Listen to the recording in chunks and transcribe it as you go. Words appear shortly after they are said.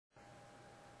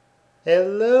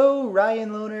Hello,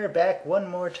 Ryan Loner back one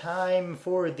more time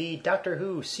for the Doctor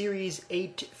Who Series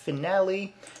 8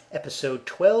 finale, Episode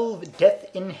 12, Death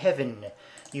in Heaven.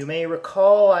 You may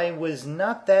recall I was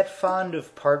not that fond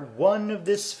of Part 1 of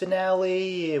this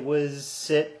finale. It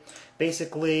was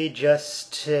basically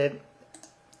just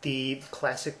the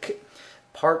classic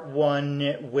Part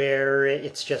 1 where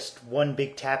it's just one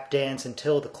big tap dance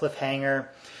until the cliffhanger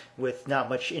with not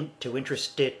much to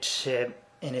interest it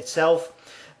in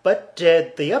itself. But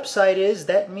the upside is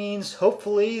that means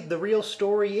hopefully the real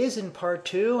story is in Part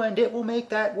 2 and it will make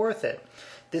that worth it.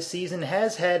 This season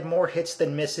has had more hits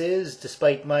than misses,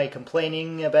 despite my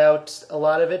complaining about a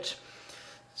lot of it.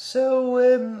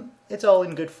 So it's all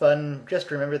in good fun, just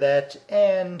remember that.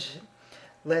 And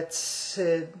let's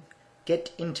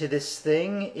get into this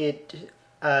thing.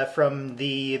 From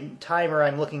the timer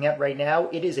I'm looking at right now,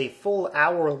 it is a full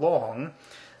hour long.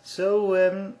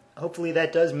 So hopefully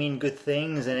that does mean good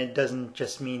things, and it doesn't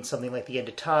just mean something like The End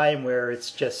of Time, where it's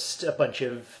just a bunch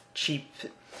of cheap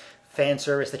fan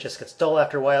service that just gets dull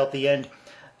after a while at the end.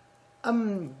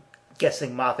 I'm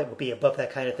guessing Moffat will be above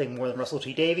that kind of thing more than Russell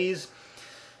T Davies.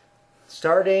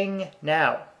 Starting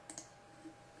now.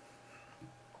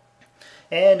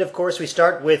 And of course we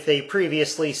start with a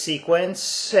previously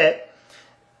sequence.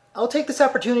 I'll take this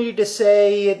opportunity to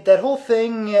say that whole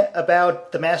thing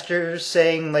about the Master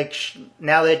saying, like,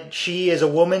 now that she is a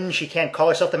woman, she can't call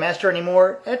herself the Master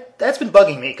anymore. That's been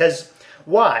bugging me, because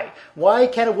why? Why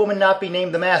can a woman not be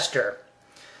named the Master?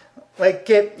 Like,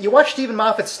 you watch Stephen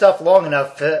Moffat's stuff long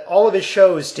enough, all of his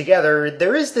shows together,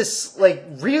 there is this, like,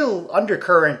 real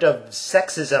undercurrent of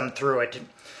sexism through it.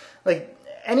 Like,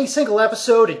 any single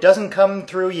episode, it doesn't come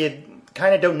through, you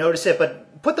kind of don't notice it,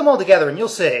 but put them all together and you'll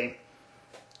see.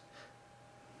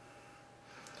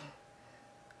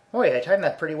 Oh yeah, I timed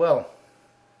that pretty well.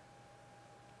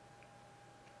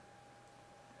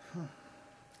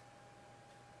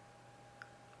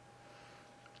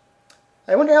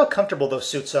 I wonder how comfortable those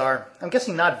suits are. I'm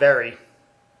guessing not very.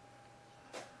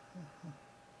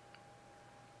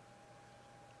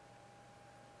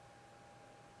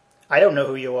 I don't know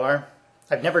who you are.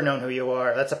 I've never known who you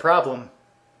are. That's a problem.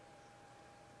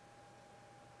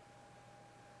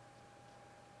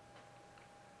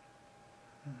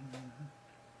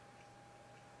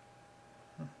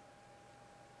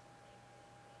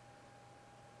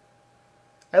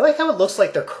 I like how it looks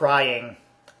like they're crying.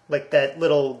 Like that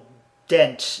little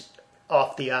dent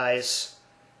off the eyes.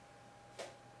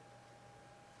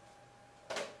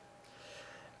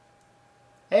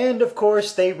 And of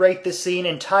course, they write this scene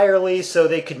entirely so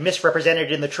they could misrepresent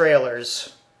it in the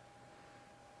trailers.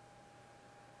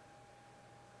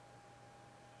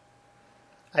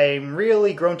 I'm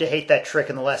really grown to hate that trick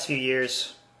in the last few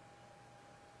years.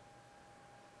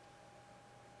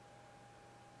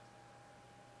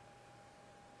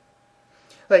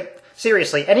 Like,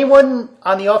 seriously, anyone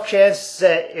on the off chance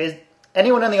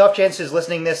is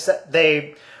listening to this,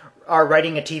 they are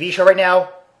writing a TV show right now,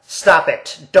 stop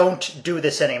it. Don't do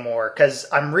this anymore, because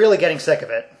I'm really getting sick of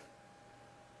it.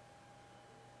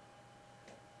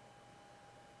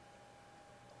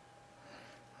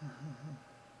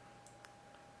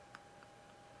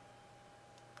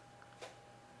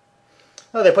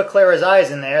 Oh, they put Clara's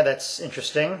eyes in there. That's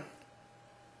interesting.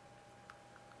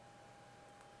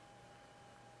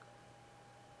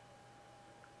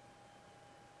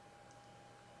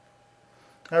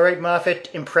 All right, Moffat,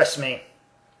 impress me.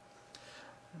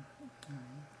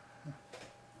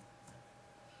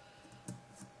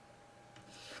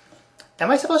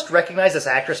 Am I supposed to recognize this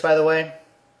actress, by the way?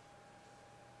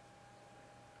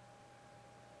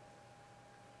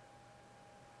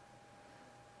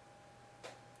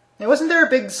 Now, wasn't there a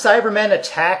big Cybermen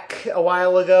attack a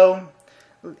while ago?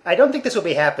 I don't think this will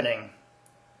be happening.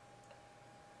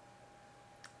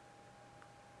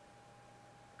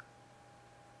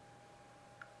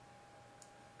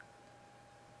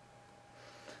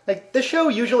 Like, the show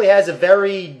usually has a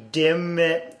very dim,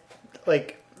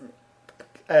 like,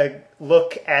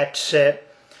 look at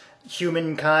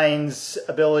humankind's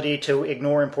ability to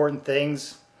ignore important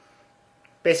things.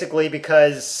 Basically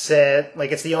because,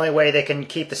 like, it's the only way they can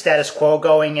keep the status quo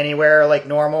going anywhere, like,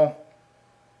 normal.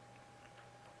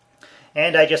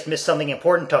 And I just missed something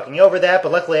important talking over that,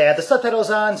 but luckily I had the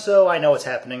subtitles on, so I know what's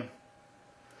happening.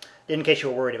 In case you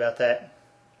were worried about that.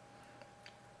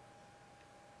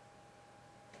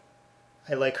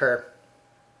 I like her.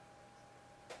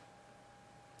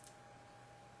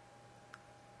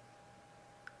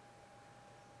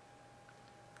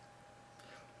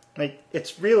 Like,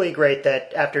 it's really great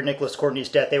that after Nicholas Courtney's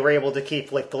death, they were able to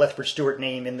keep, like, the Lethbridge Stewart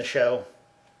name in the show.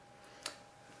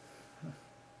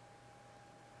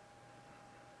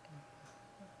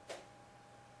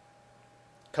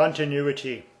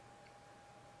 Continuity.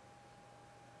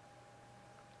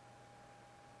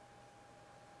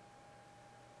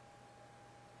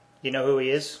 You know who he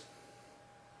is?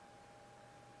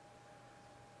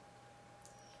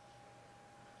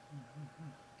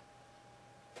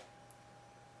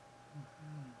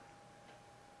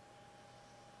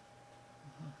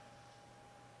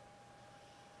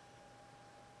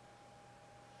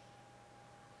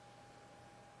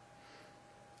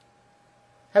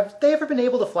 Have they ever been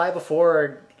able to fly before?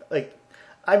 Or, like,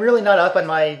 I'm really not up on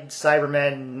my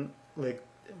Cybermen like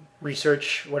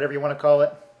research, whatever you want to call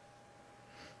it.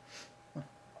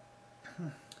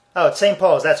 Oh, it's St.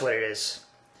 Paul's. That's what it is.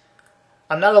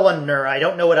 I'm not a Londoner. I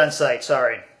don't know it on sight.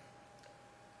 Sorry.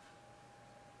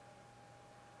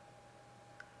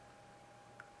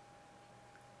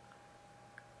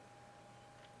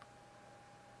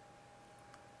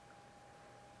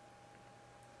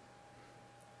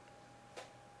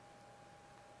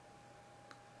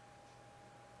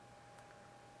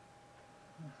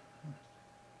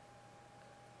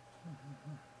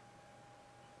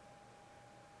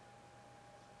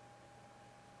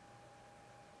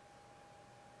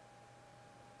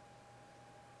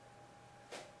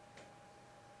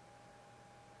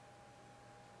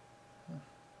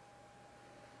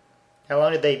 How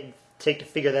long did they take to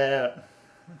figure that out?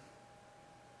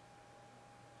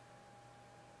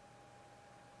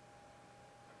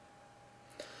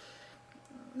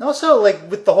 Also, like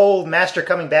with the whole Master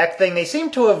coming back thing, they seem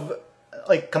to have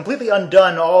like completely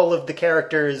undone all of the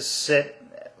characters'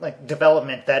 like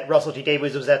development that Russell T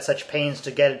Davies was at such pains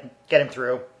to get him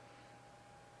through.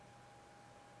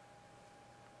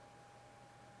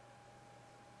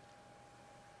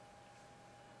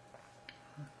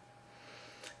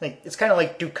 Like it's kind of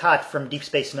like Dukat from Deep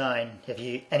Space Nine,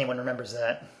 if anyone remembers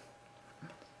that.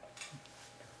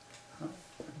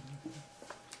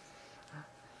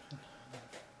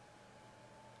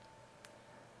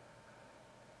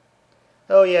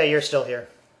 Oh yeah, you're still here.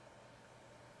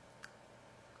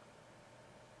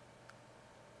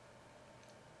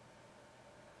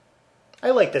 I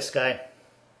like this guy.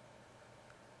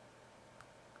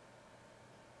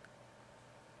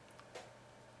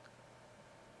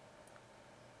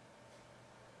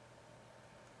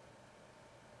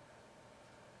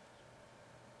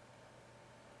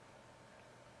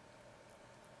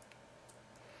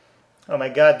 Oh my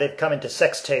god, they've come into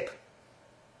sex tape.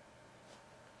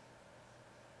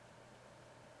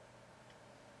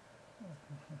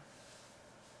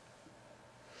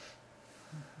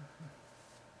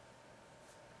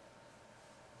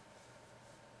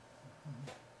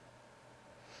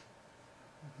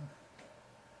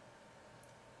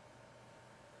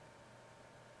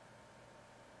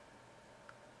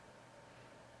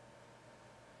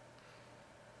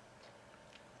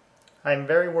 I'm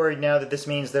very worried now that this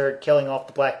means they're killing off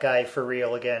the black guy for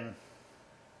real again.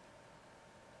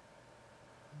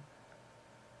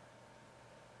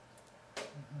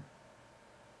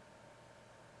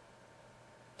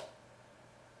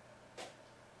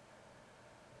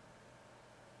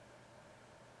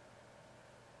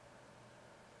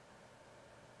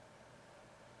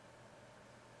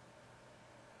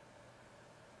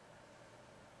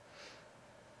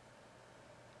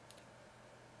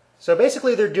 So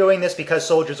basically they're doing this because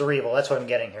soldiers are evil. That's what I'm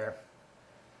getting here.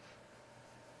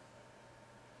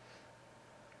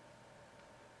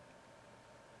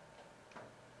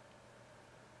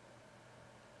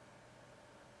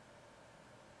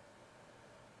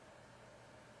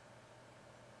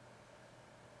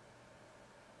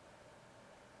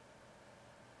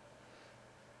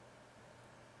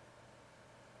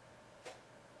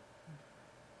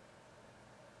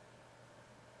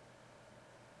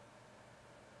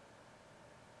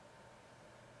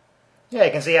 Yeah, I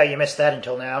can see how you missed that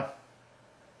until now.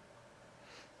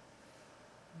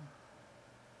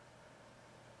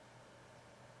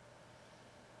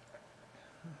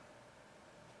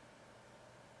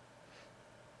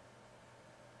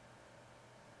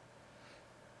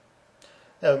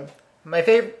 One of my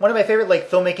favorite like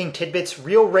filmmaking tidbits: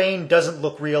 real rain doesn't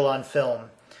look real on film.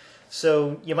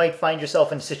 So you might find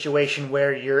yourself in a situation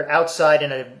where you're outside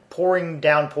in a pouring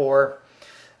downpour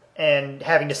and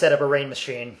having to set up a rain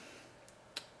machine.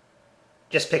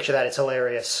 Just picture that; it's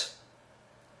hilarious.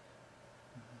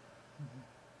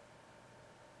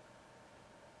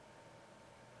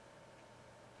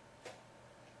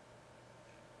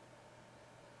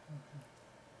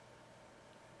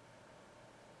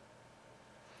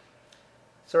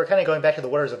 So we're kind of going back to the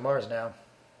waters of Mars now.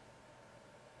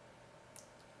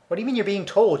 What do you mean you're being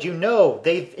told? You know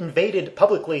they've invaded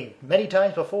publicly many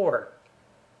times before.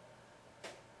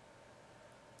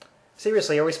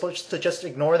 Seriously, are we supposed to just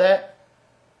ignore that?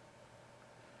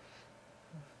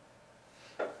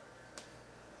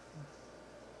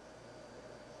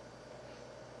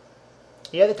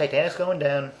 Yeah, the Titanic's going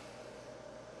down.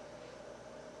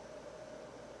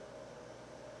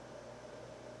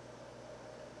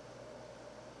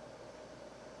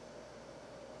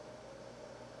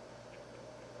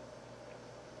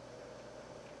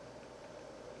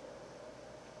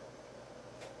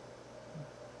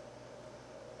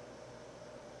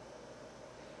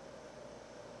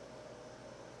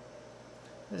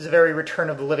 This is a very Return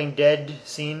of the Living Dead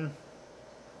scene.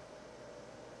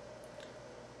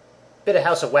 Bit of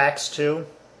House of Wax, too.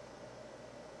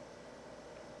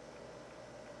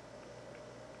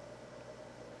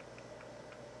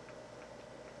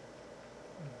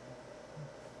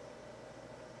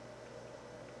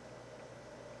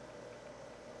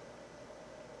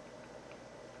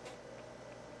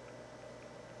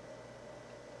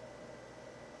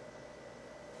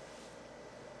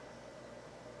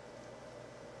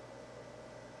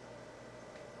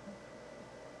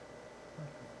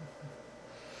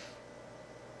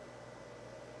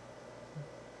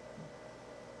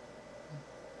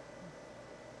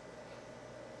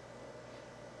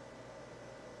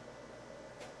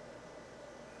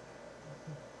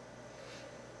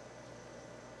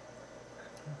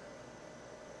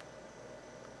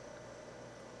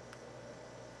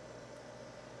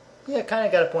 Yeah, kind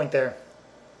of got a point there.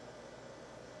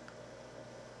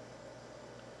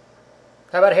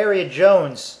 How about Harriet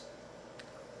Jones?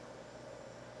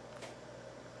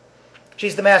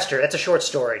 She's the master. That's a short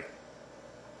story.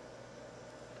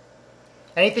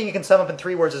 Anything you can sum up in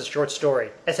 3 words is a short story.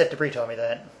 S.F. Debris told me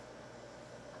that.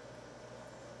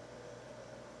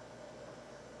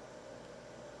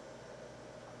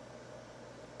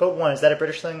 Boat 1, is that a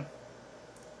British thing?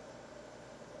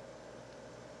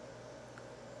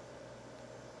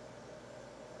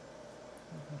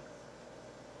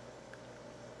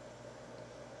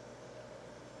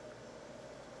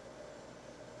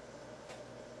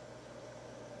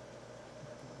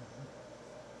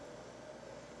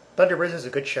 Thunder Prison is a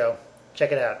good show.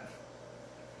 Check it out.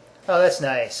 Oh, that's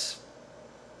nice.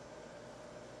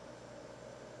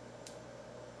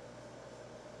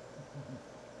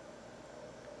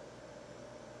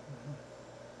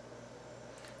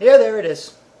 Yeah, there it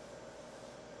is.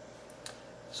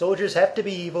 Soldiers have to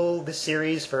be evil this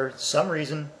series for some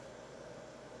reason.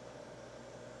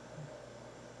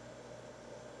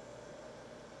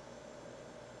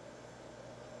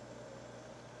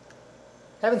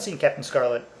 Haven't seen Captain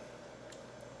Scarlet.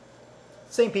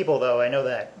 Same people, though, I know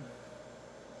that.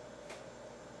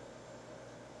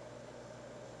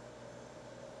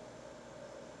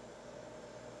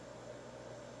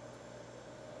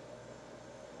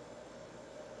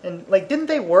 And, like, didn't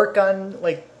they work on,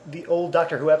 like, the old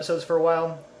Doctor Who episodes for a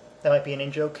while? That might be an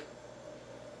in-joke.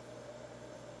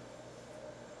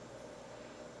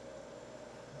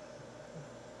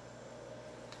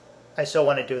 I so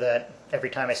want to do that every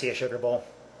time I see a sugar bowl.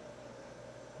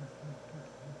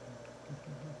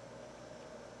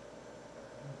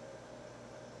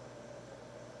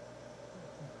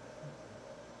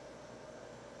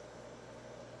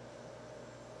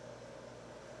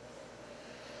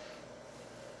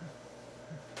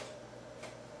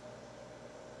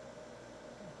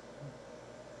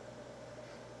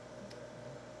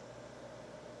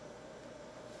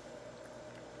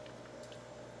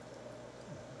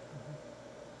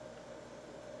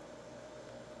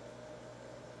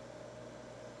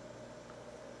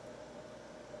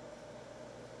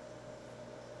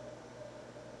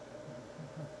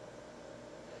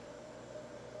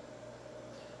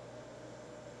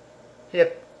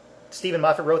 Yep, Stephen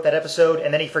Moffat wrote that episode,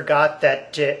 and then he forgot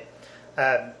that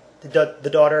the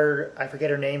daughter, I forget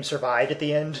her name, survived at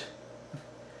the end.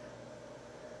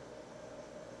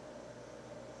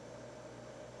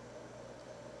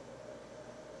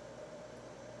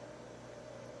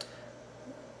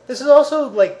 This is also,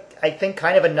 like, I think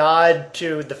kind of a nod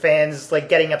to the fans, like,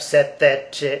 getting upset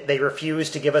that they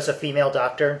refused to give us a female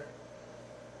Doctor.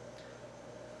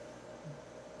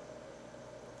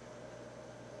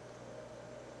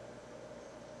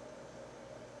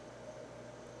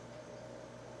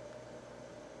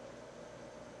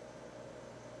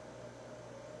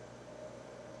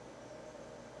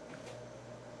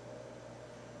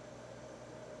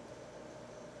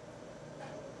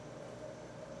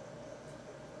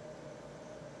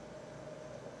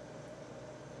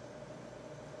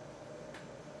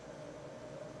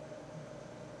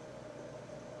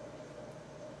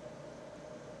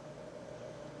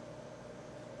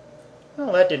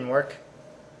 Well, that didn't work.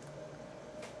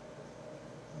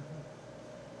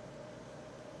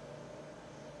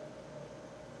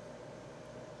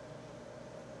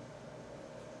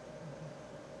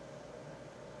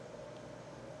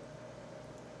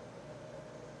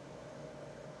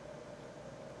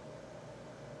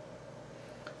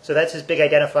 So that's his big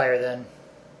identifier then.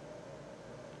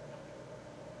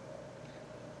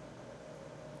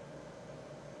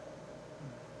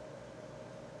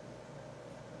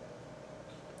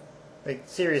 Like,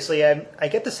 seriously, I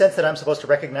get the sense that I'm supposed to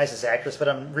recognize this actress, but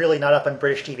I'm really not up on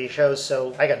British TV shows,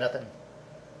 so I got nothing.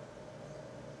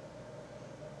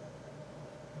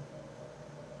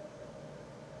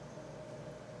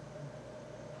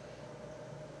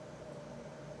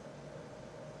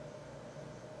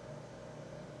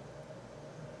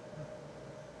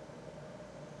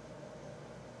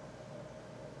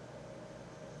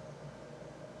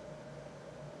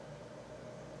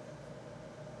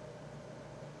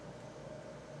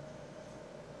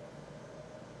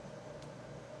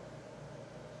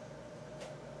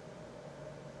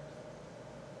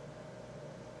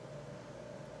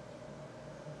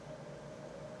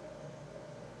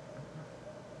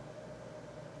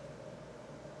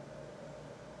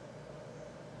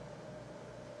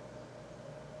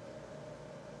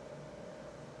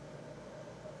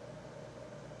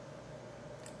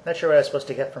 Not sure what I was supposed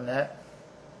to get from that.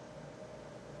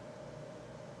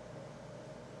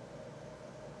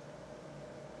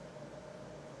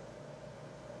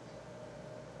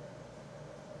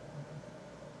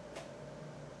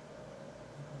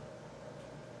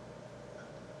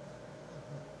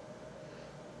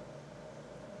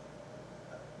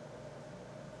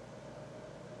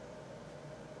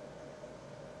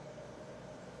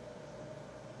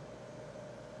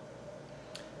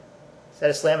 Is that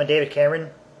a slam on David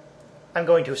Cameron? I'm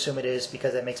going to assume it is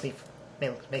because that makes me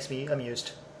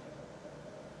amused.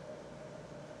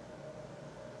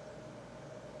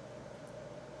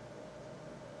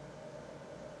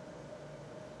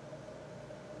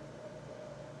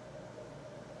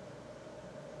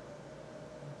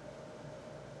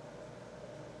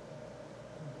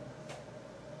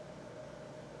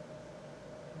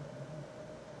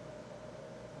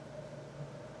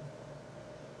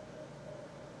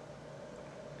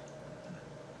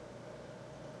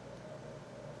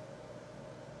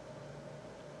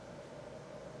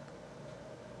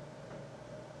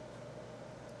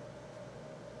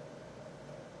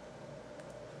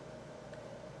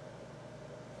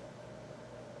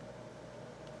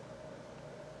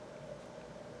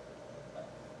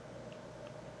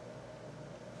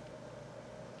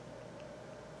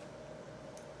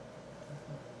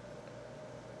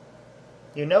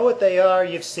 You know what they are,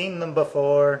 you've seen them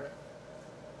before.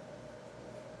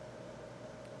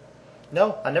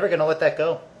 No, I'm never going to let that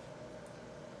go.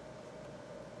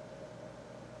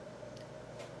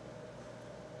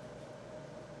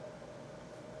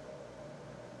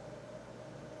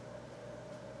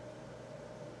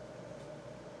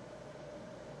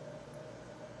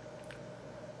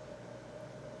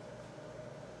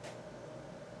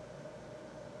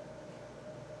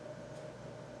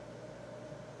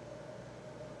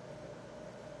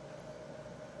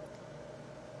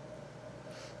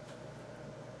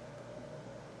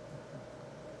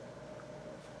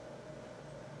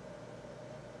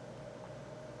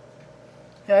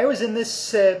 Yeah, I was in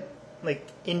this like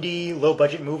indie low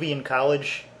budget movie in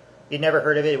college. You'd never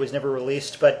heard of it; it was never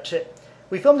released. But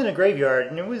we filmed in a graveyard,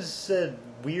 and it was a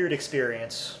weird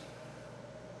experience.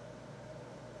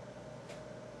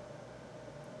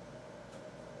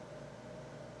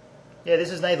 Yeah,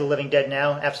 this is Night of the Living Dead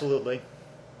now. Absolutely.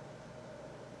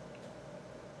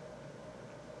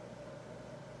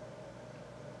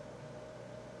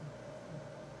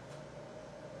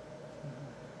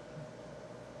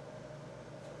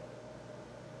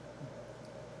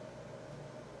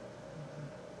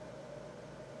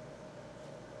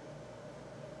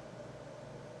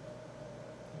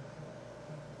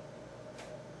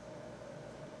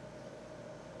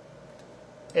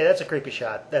 Yeah, that's a creepy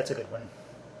shot. That's a good one.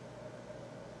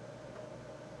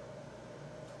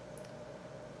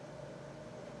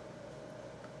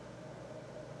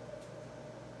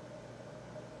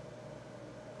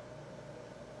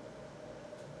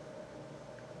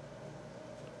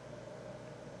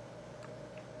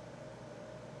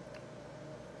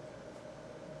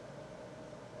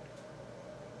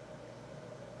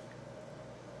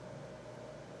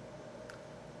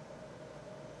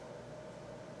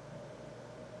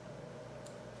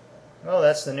 Well,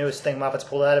 that's the newest thing Moffat's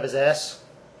pulled out of his ass.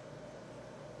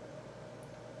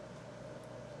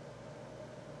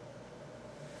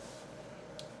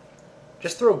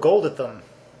 Just throw gold at them.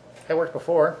 That worked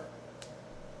before.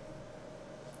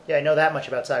 Yeah, I know that much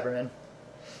about Cybermen.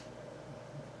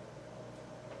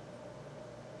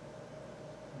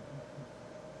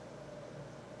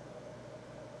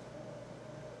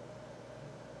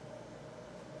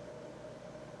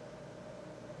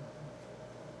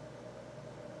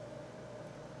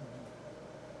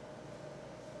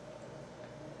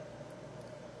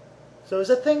 So is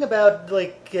that thing about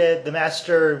the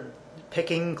Master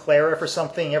picking Clara for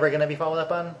something ever going to be followed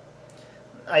up on?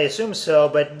 I assume so,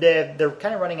 but they're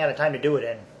kind of running out of time to do it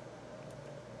in.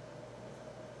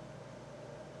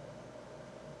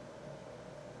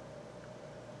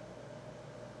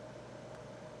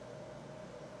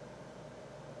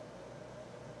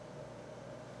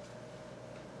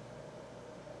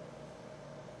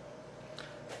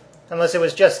 Unless it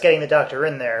was just getting the Doctor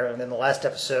in there in the last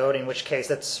episode, in which case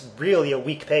that's really a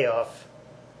weak payoff.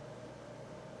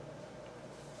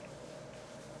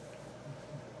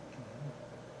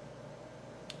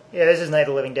 Yeah, this is Night of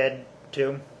the Living Dead,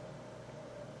 too.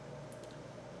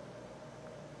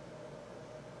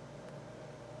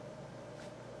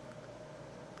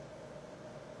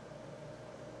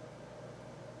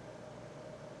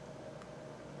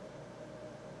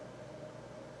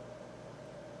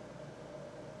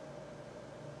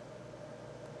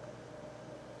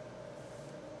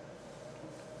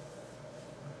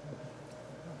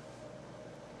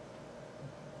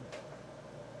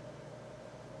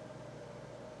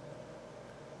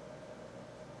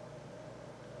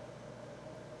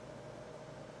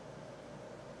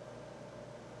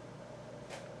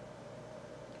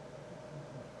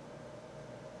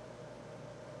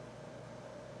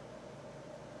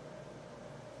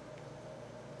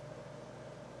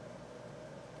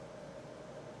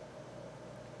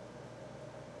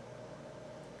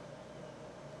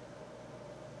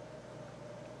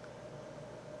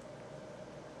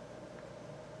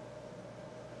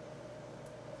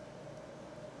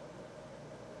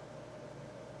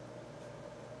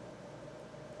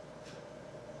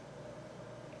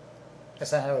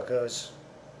 That's not how it goes.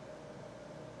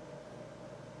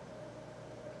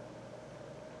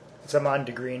 It's Amon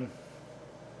de Green.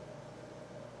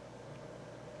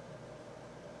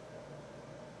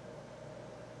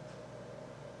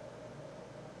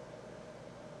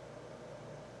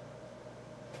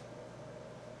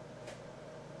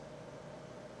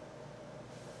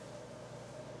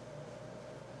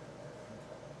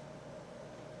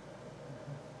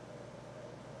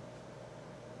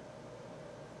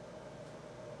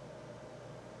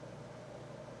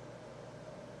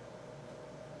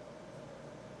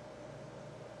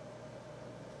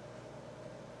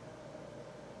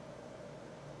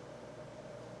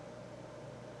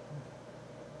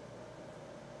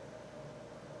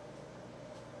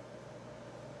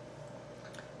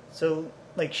 So,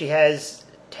 she has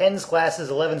 10's glasses,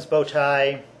 11's bow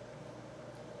tie.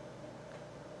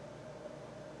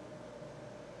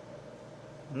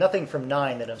 Nothing from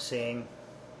 9 that I'm seeing.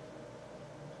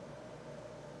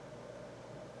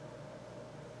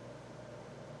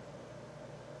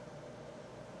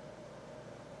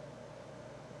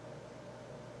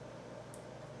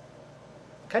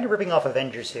 Kind of ripping off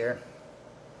Avengers here.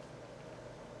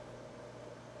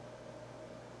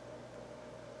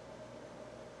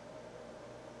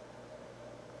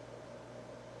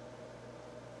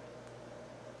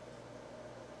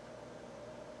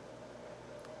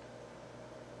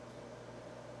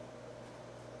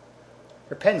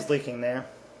 Her pen's leaking there.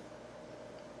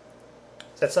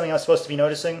 Is that something I was supposed to be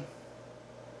noticing?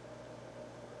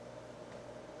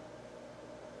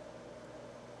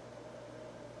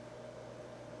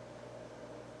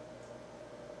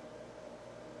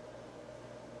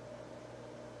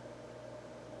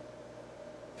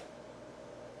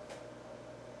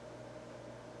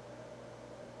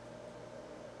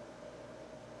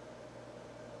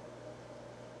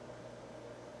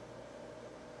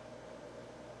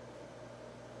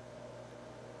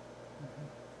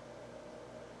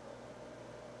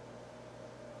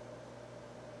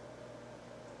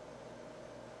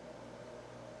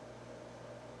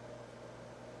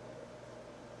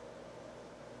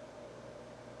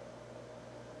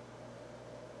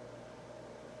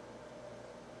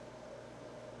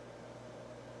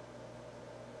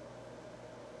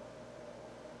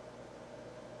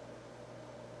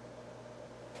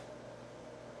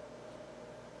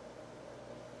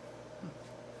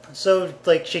 So,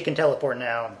 she can teleport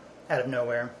now, out of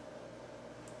nowhere.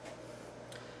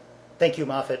 Thank you,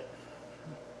 Moffat.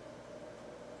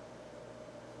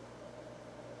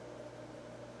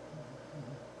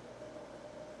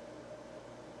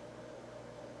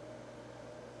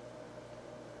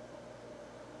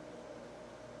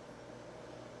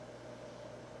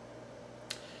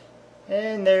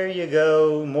 And there you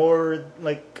go, more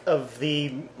of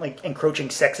the encroaching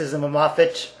sexism of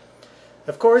Moffat.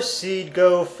 Of course, he'd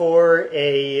go for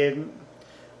a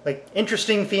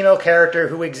interesting female character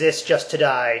who exists just to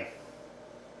die.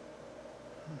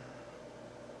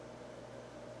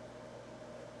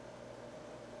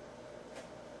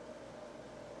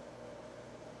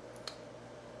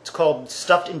 It's called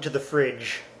Stuffed into the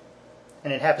Fridge,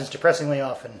 and it happens depressingly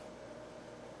often.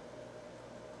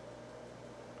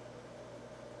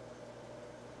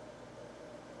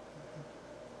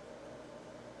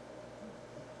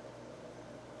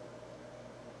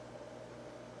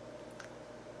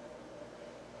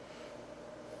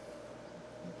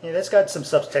 Yeah, that's got some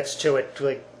subtext to it.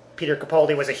 Like, Peter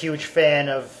Capaldi was a huge fan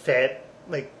of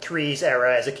like Three's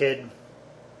era as a kid.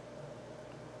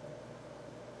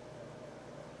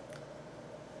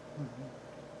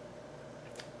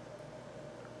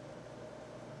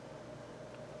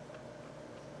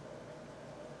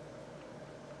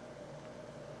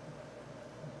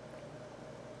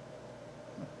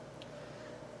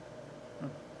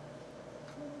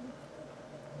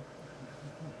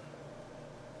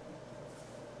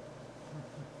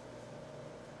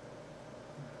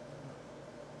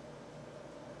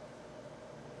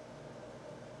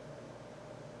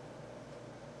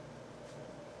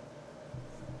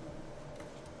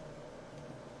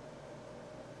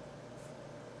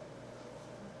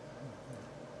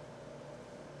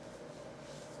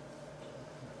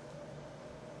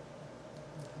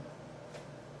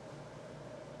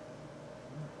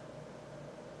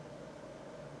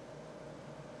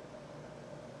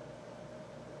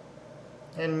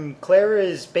 And Clara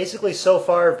is basically so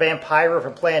far Vampira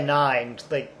from Plan 9.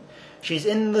 Like, she's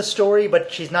in the story,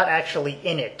 but she's not actually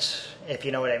in it, if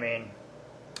you know what I mean.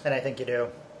 And I think you do.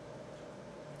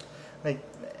 Like,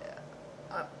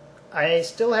 I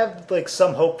still have like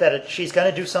some hope that she's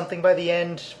gonna do something by the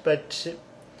end, but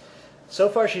so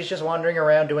far she's just wandering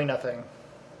around doing nothing.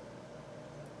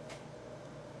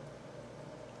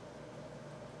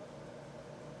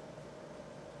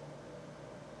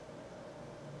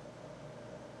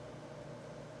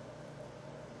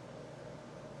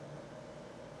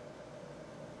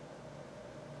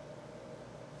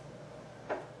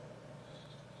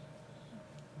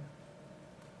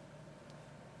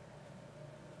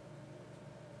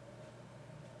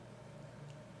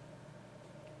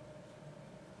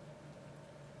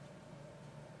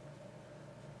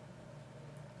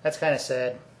 That's kind of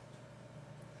sad.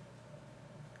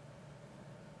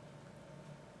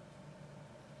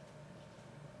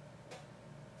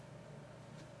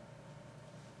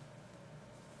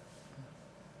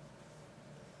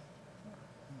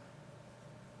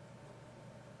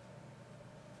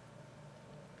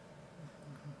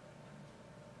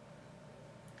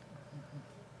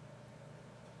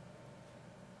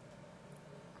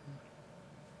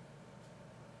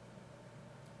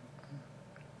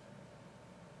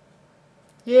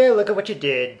 Yeah, look at what you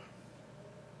did.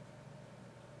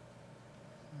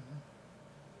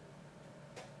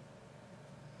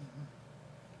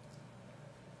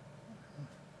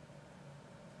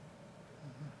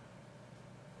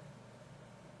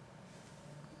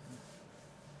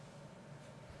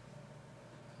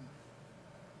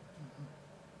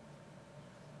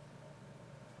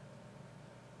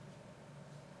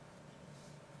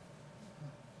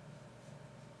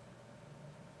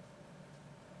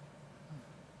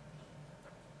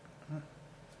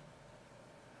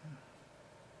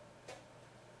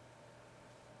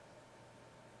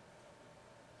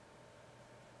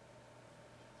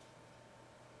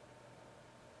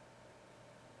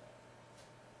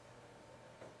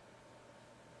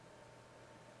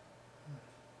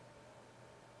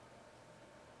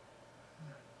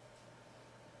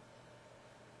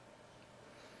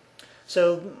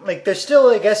 So, like, there's still,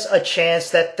 I guess, a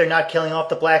chance that they're not killing off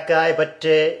the black guy, but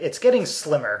it's getting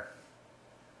slimmer.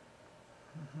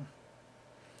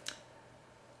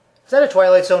 Is that a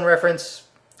Twilight Zone reference?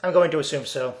 I'm going to assume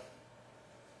so.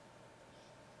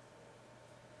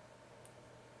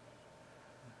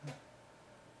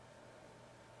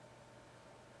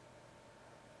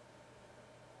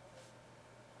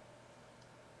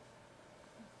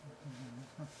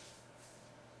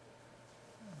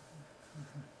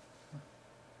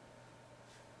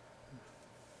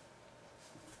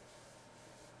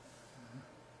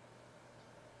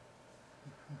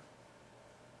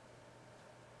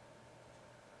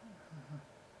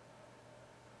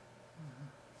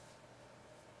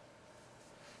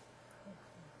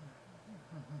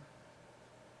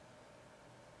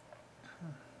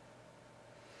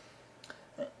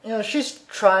 You know, she's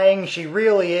trying, she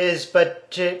really is,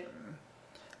 but, you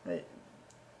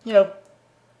know,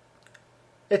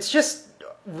 it's just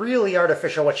really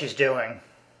artificial what she's doing.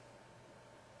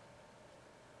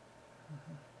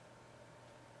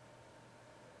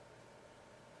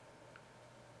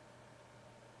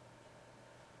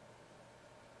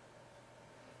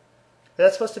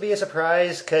 That's supposed to be a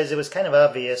surprise, because it was kind of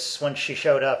obvious once she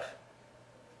showed up.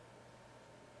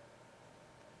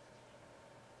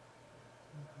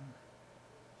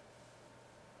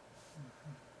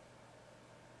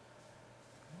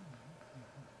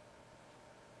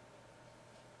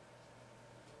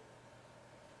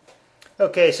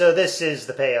 Okay, so this is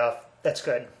the payoff. That's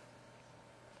good.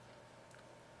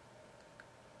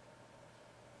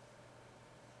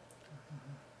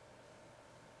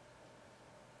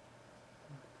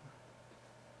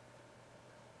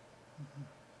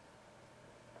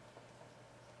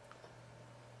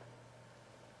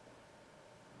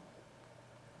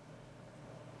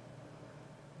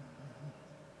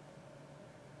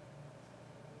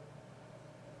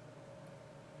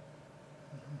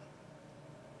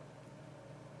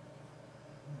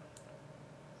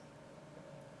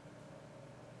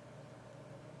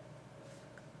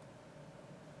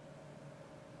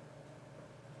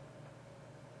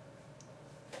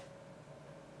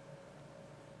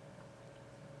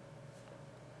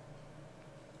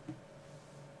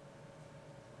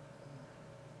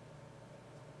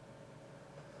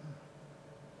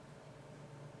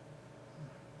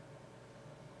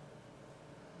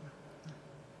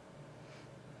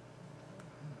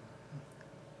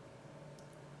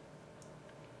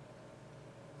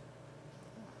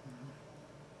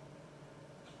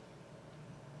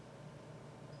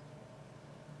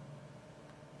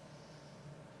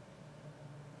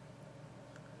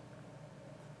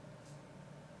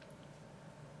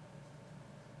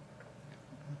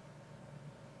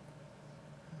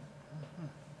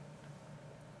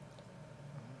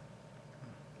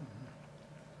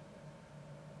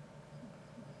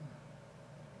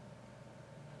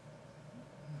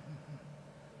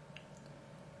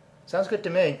 Sounds good to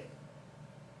me.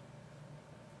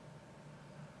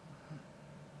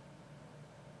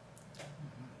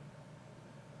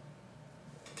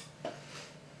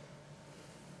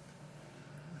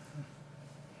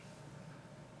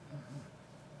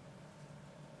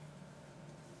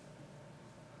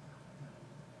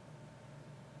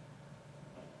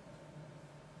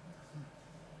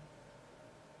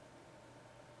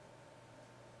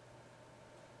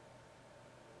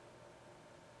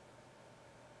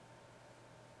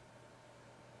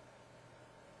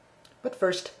 But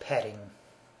first, patting.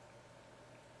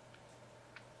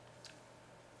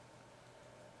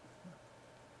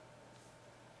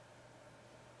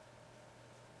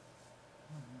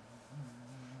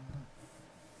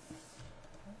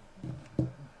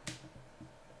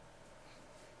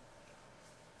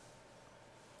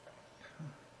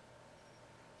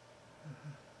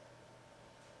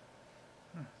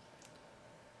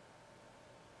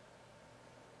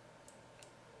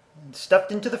 And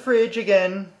stuffed into the fridge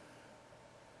again.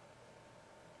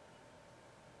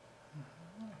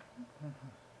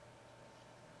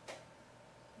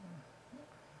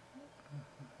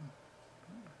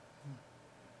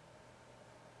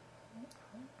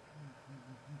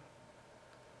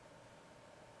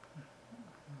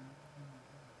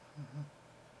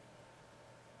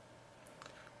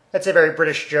 That's a very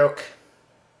British joke.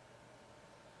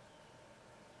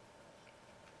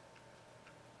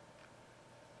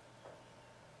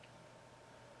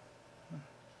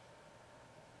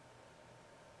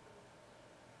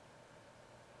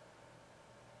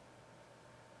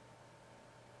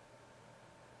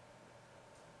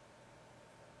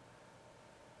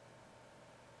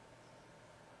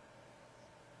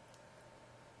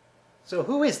 So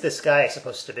who is this guy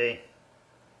supposed to be?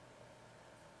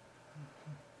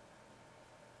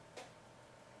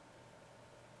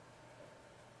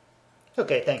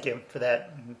 Okay, thank you for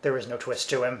that. There was no twist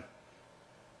to him.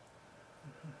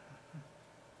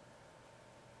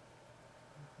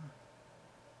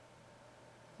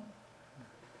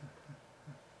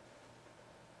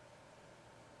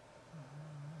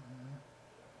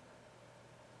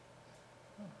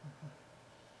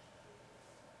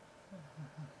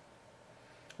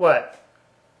 What?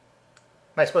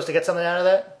 Am I supposed to get something out of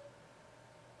that?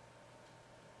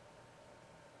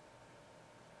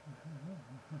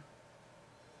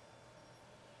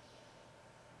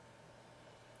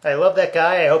 I love that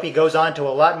guy. I hope he goes on to a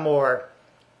lot more.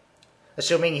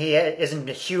 Assuming he isn't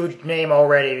a huge name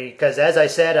already, because as I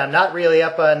said, I'm not really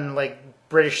up on like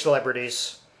British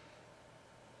celebrities.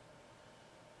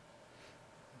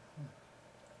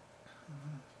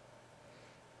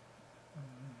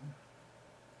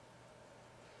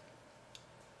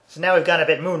 So now we've gone a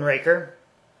bit Moonraker,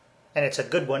 and it's a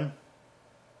good one.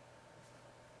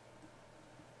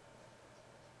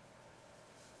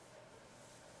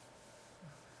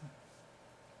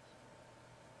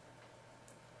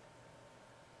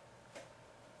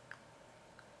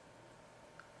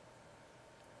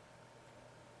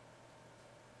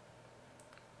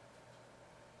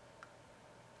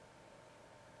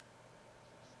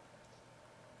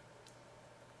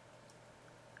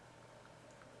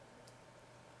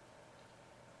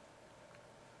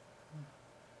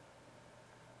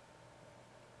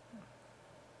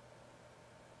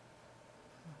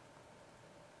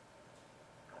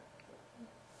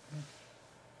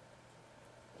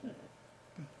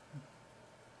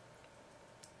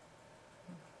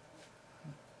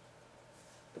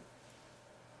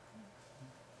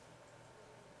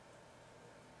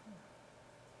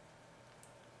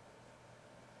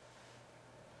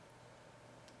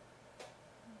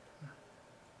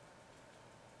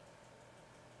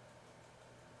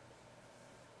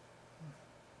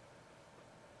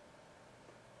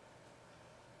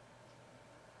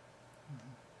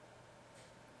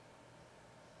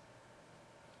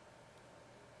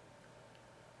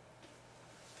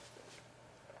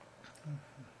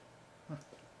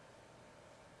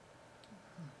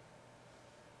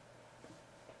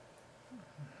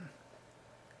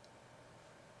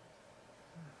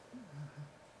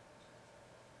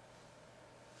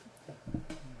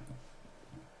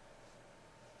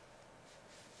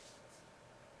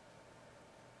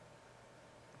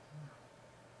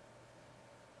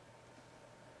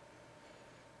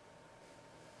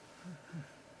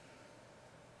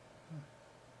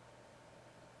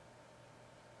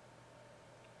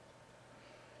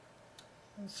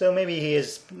 So maybe he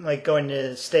is like going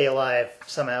to stay alive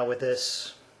somehow with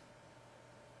this.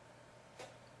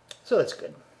 So that's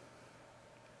good.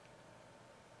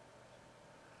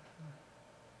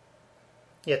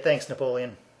 Yeah, thanks,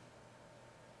 Napoleon.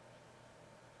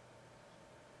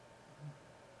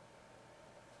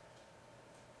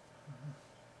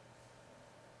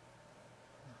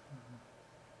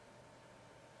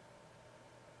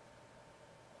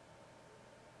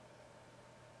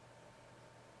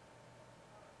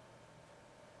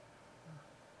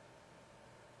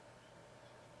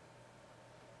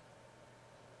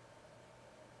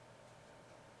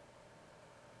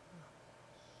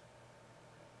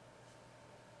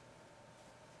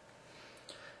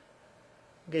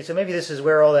 Okay, so maybe this is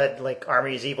where all that like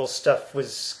Army's evil stuff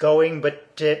was going,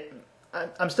 but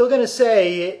I'm still gonna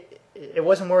say it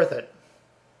wasn't worth it.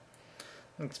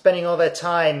 Like, spending all that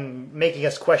time making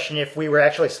us question if we were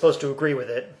actually supposed to agree with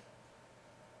it.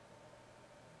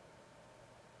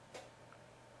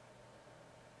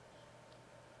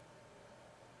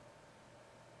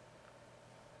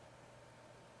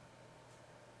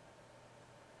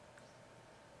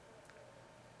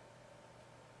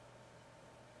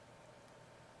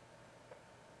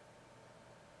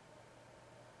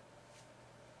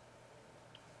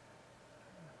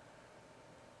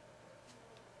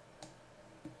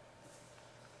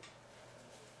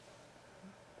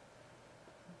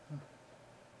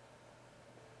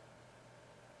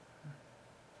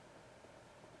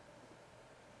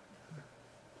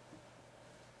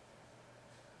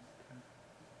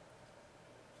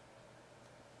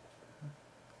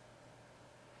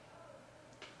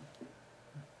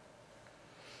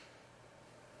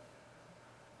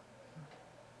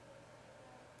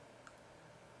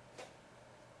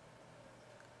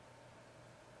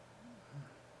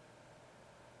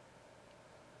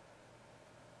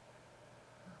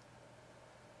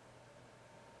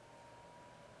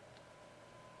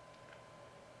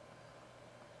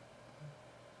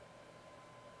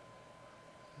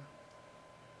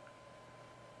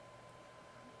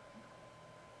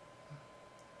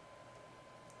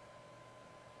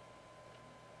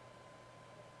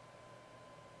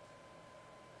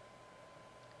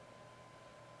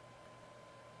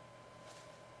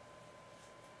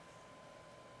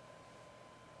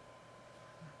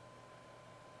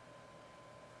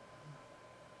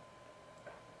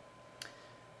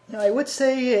 I would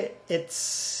say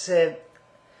it's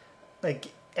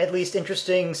like at least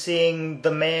interesting seeing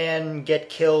the man get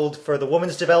killed for the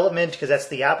woman's development because that's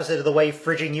the opposite of the way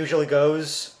fridging usually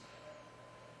goes.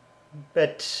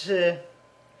 But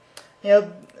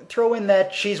throw in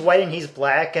that she's white and he's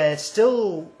black, and it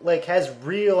still like has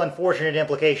real unfortunate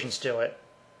implications to it.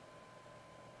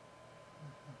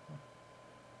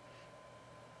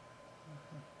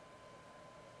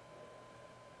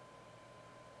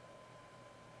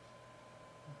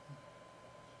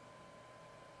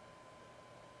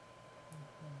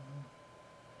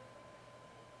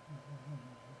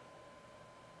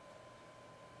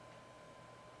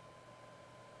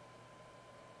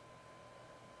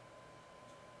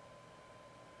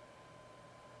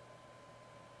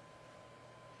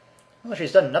 Well,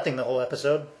 she's done nothing the whole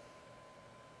episode.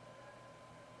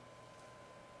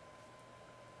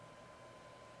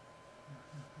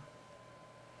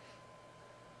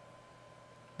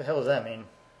 The hell does that mean?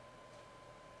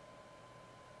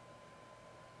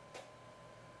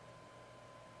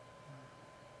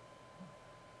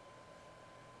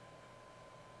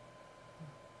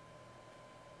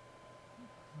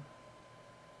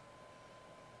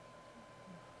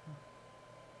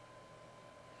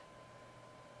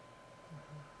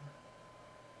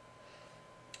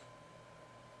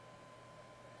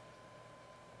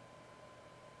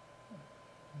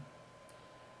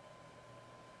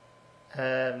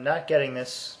 I'm not getting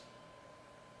this.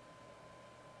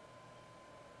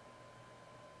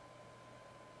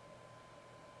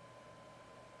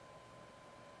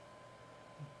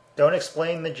 Don't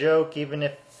explain the joke, even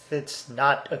if it's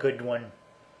not a good one.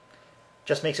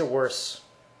 Just makes it worse.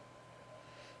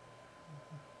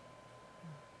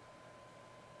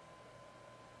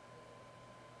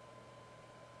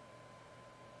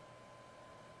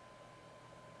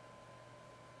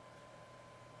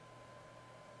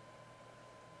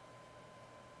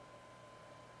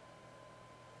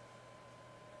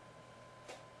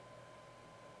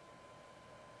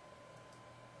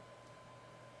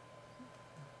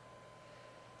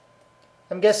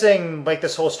 I'm guessing like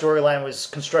this whole storyline was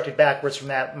constructed backwards from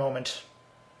that moment.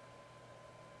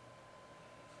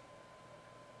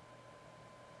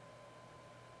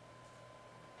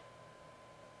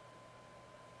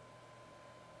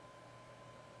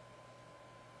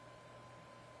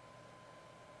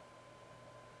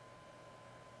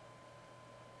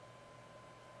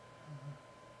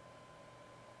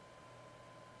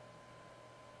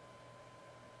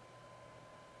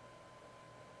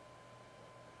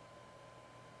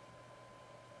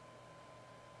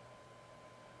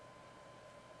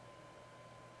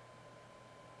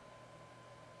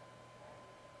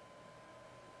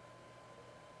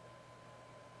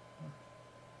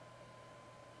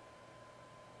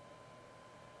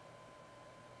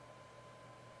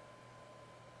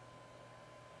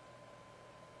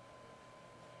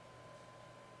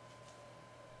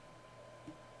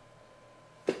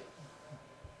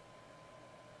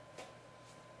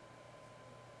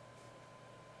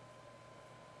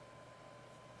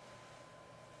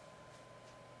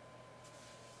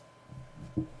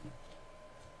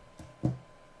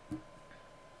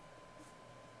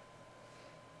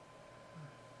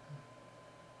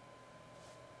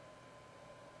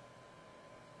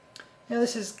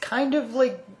 This is kind of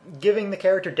like giving the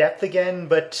character depth again,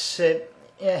 but it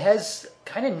has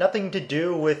kind of nothing to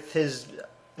do with his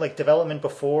like development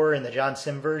before in the John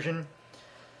Sim version.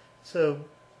 So,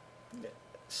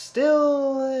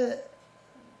 still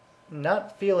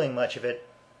not feeling much of it.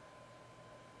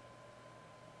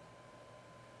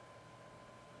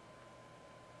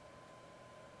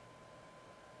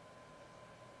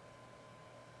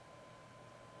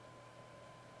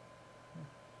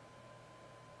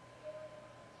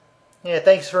 Yeah,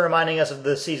 thanks for reminding us of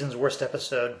the season's worst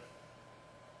episode.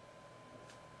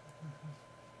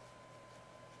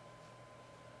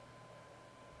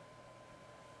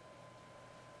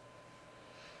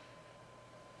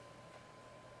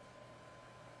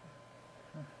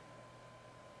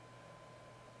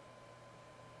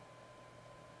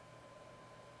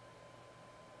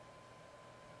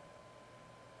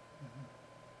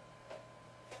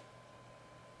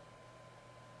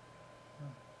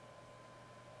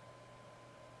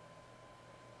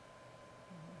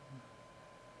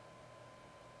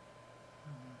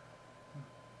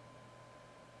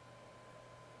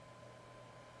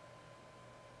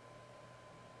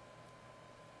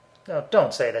 Oh,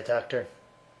 don't say that, Doctor.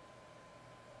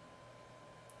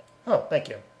 Oh, thank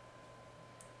you.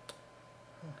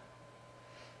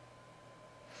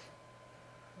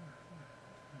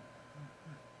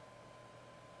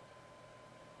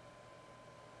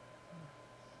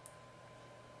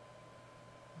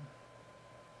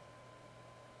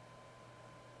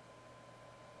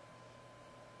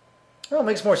 Well, it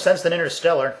makes more sense than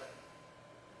Interstellar.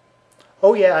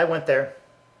 Oh yeah, I went there.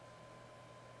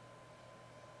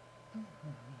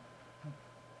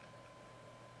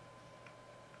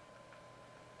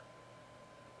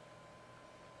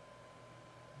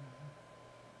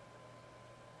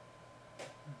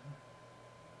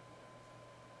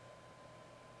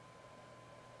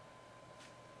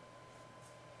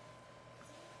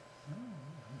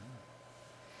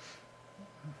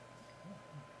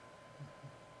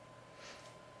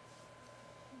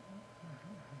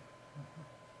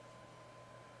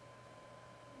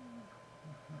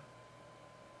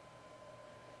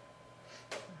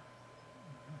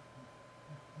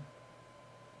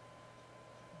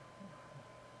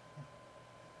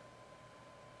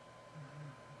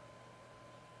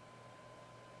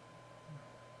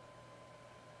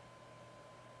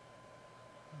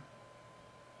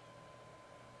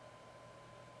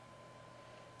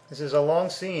 This is a long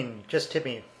scene. Just tip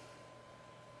me.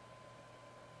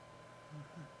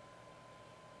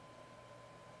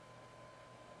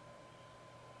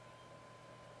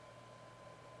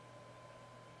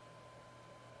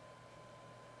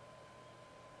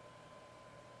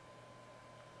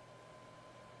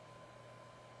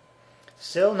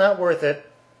 Still not worth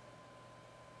it.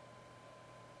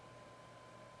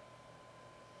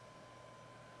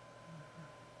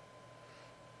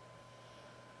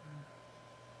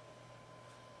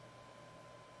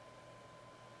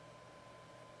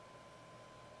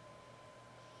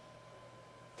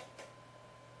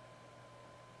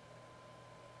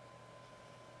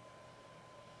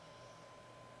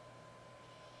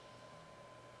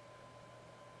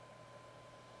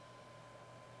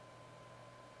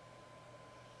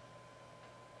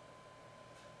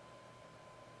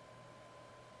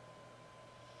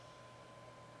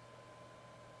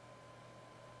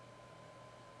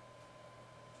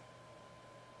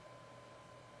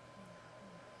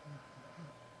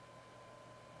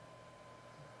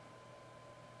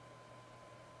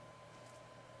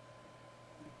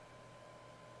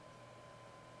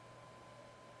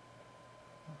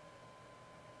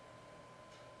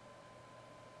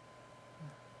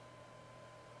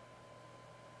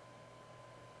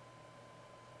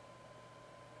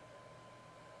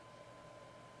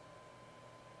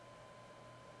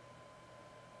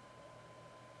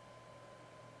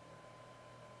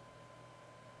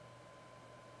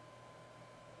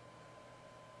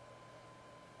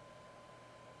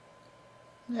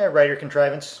 Yeah, writer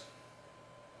contrivance.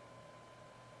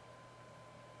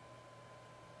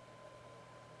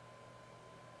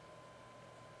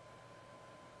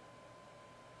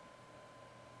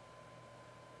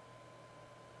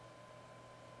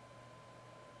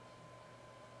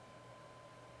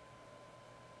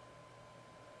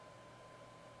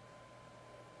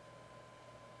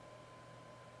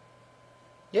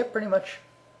 Yep, pretty much.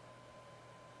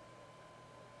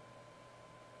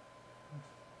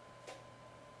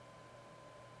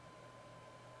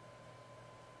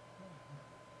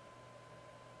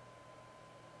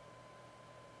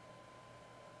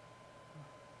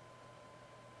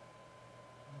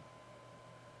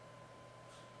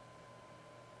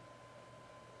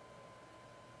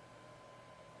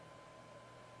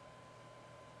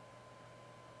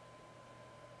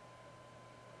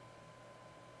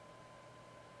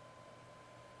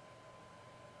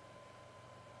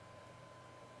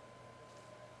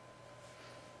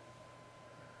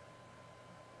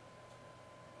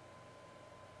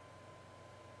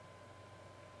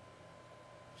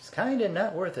 kind of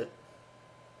not worth it.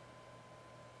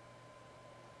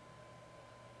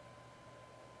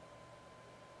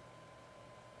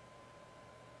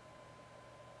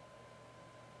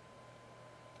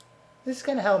 This is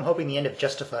kind of how I'm hoping the end of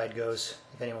Justified goes,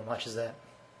 if anyone watches that.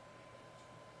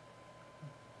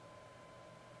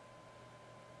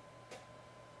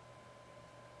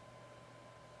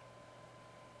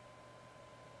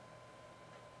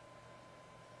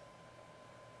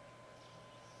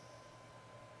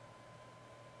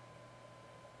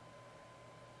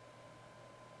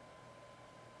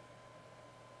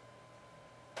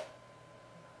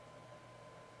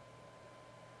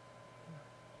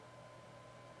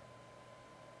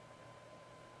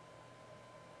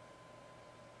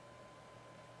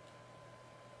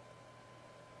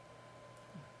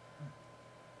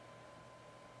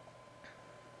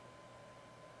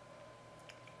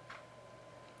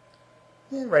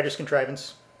 Yeah, writer's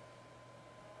contrivance.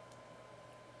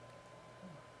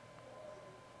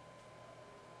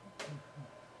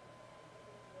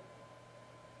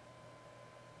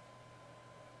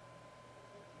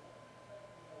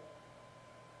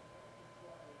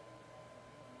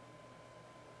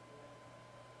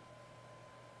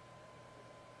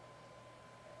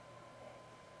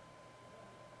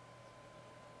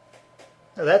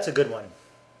 Oh, that's a good one.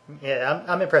 Yeah,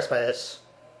 I'm impressed by this.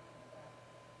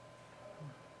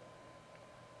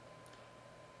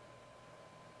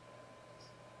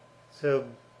 So,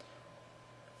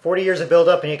 40 years of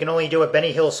build-up, and you can only do a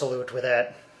Benny Hill salute with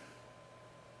that.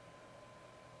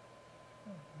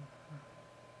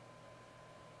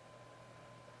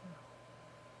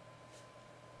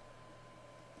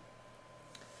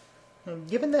 And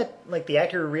given that, like, the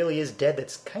actor really is dead,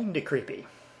 that's kind of creepy.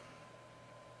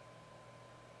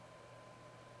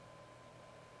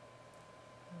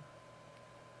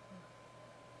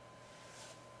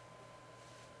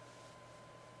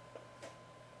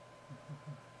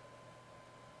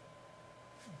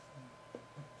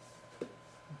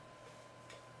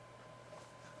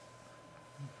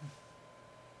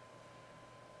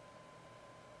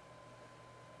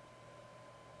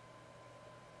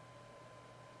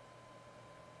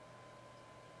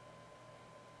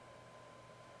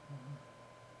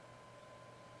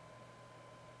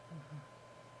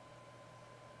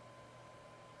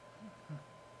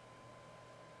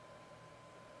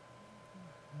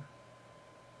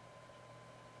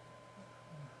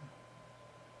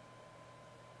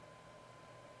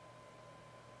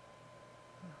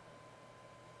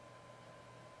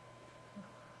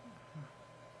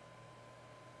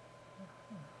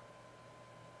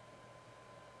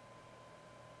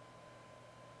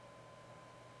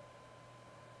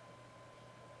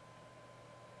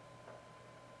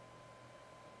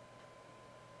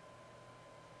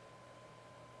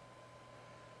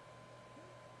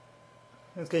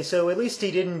 Okay, so at least he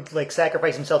didn't like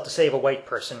sacrifice himself to save a white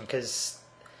person, because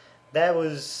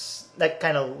that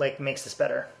kind of like makes this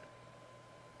better.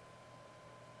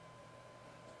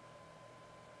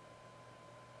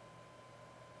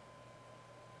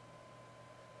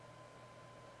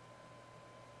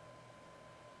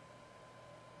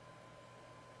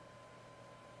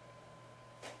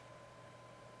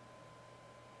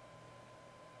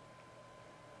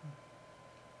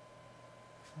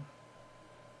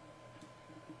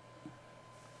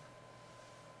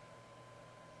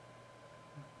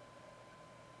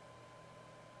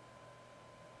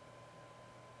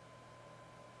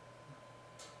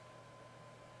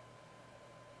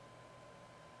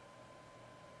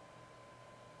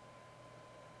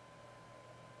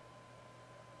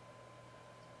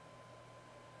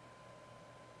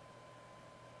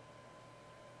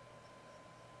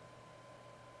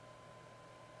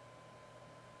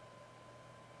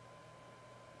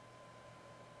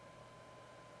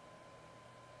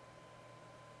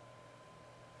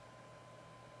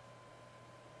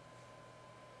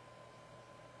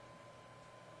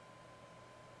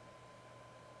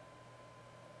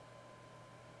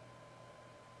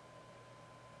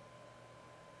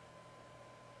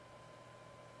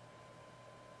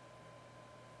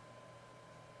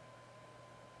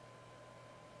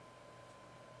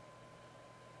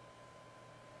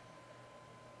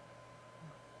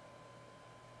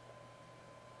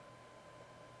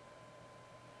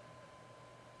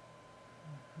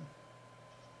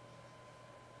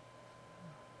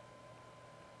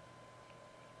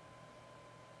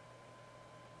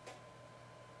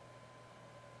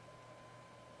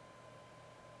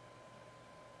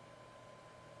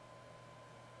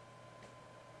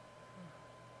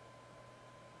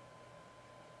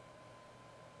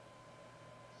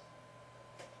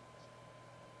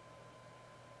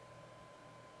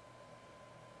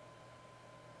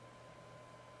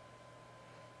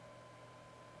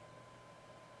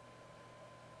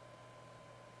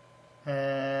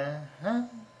 Uh-huh.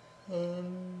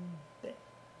 And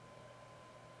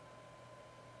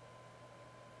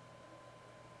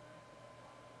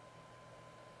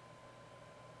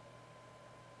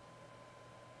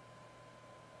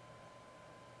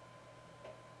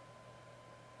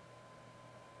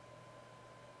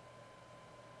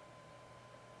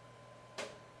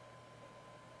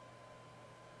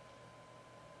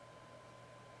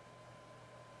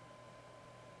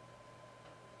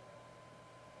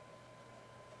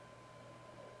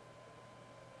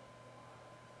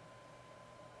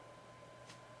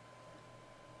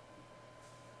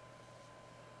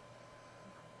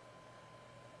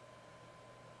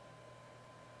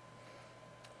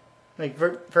like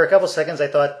for a couple seconds, I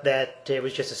thought that it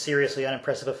was just a seriously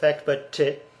unimpressive effect, but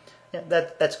yeah,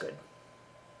 that's good.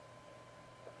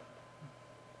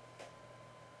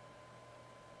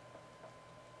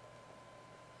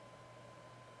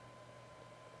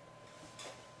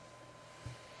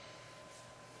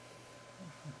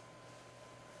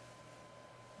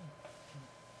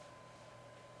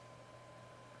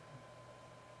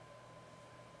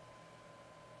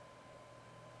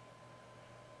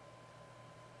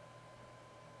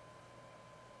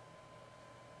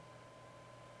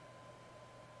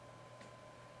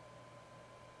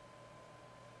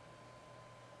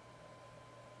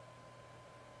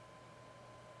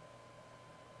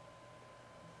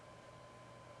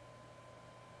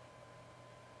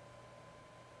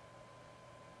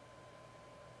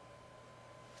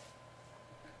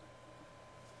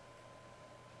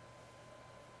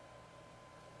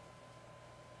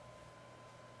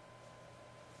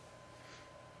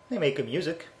 They make good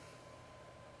music.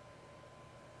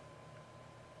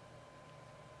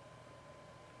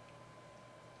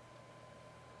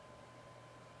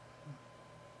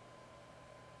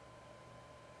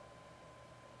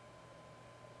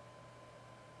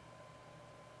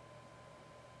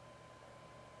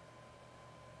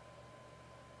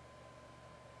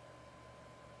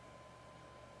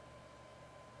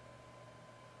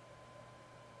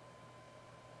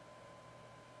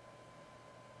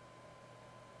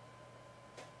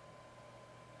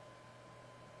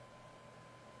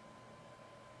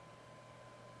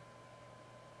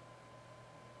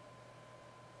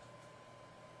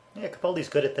 Yeah, Capaldi's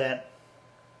good at that.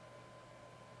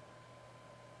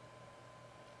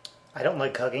 I don't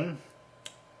like hugging.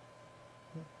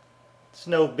 It's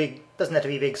no big, doesn't have to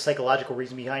be a big psychological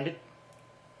reason behind it.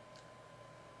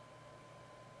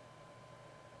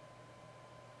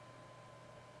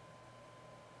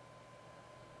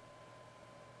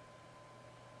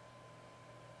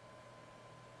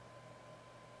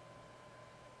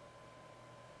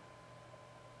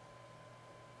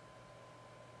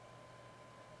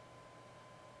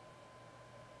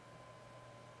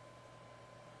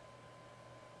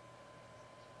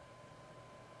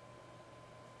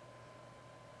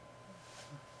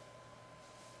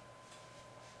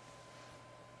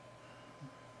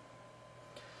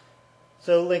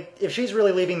 So, like, if she's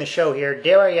really leaving the show here,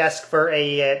 dare I ask for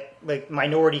a like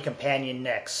minority companion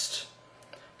next?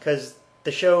 Because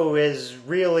the show has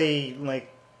really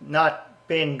like not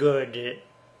been good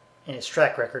in its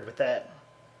track record with that.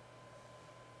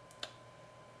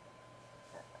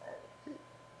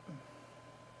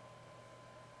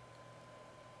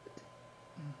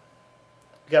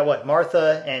 We got what,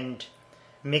 Martha and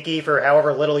Mickey for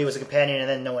however little he was a companion, and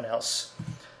then no one else.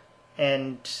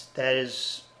 And that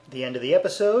is the end of the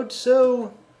episode.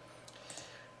 So,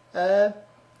 it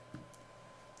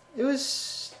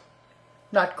was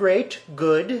not great,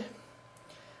 good.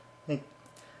 I think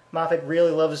Moffat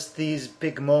really loves these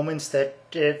big moments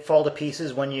that fall to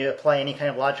pieces when you apply any kind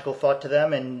of logical thought to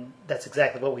them, and that's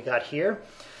exactly what we got here.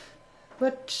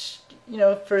 But, you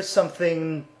know, for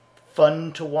something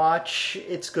fun to watch,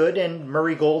 it's good, and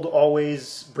Murray Gold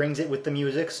always brings it with the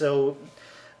music, so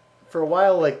for a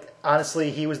while, like,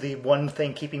 honestly, he was the one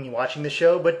thing keeping me watching the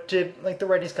show, but, like, the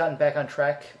writing's gotten back on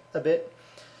track a bit.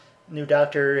 New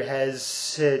Doctor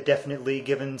has definitely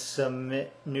given some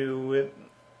new,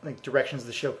 like, directions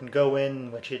the show can go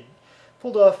in, which it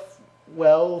pulled off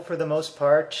well for the most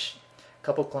part. A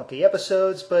couple clunky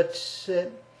episodes, but,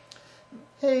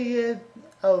 hey,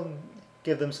 I'll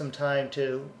give them some time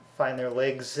to find their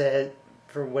legs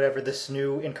for whatever this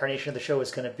new incarnation of the show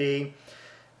is going to be.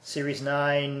 Series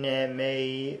 9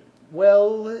 may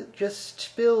well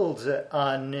just build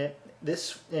on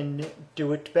this and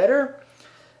do it better.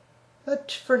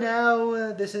 But for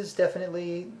now, this is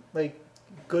definitely like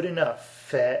good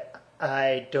enough.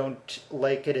 I don't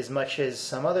like it as much as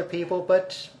some other people,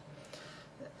 but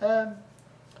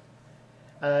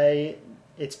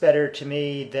it's better to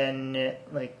me than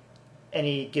like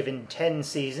any given 10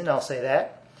 season, I'll say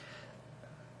that.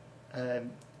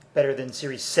 Better than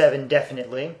Series 7,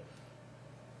 definitely.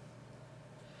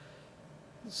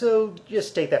 So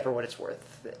just take that for what it's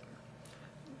worth.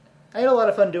 I had a lot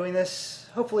of fun doing this.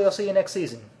 Hopefully I'll see you next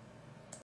season.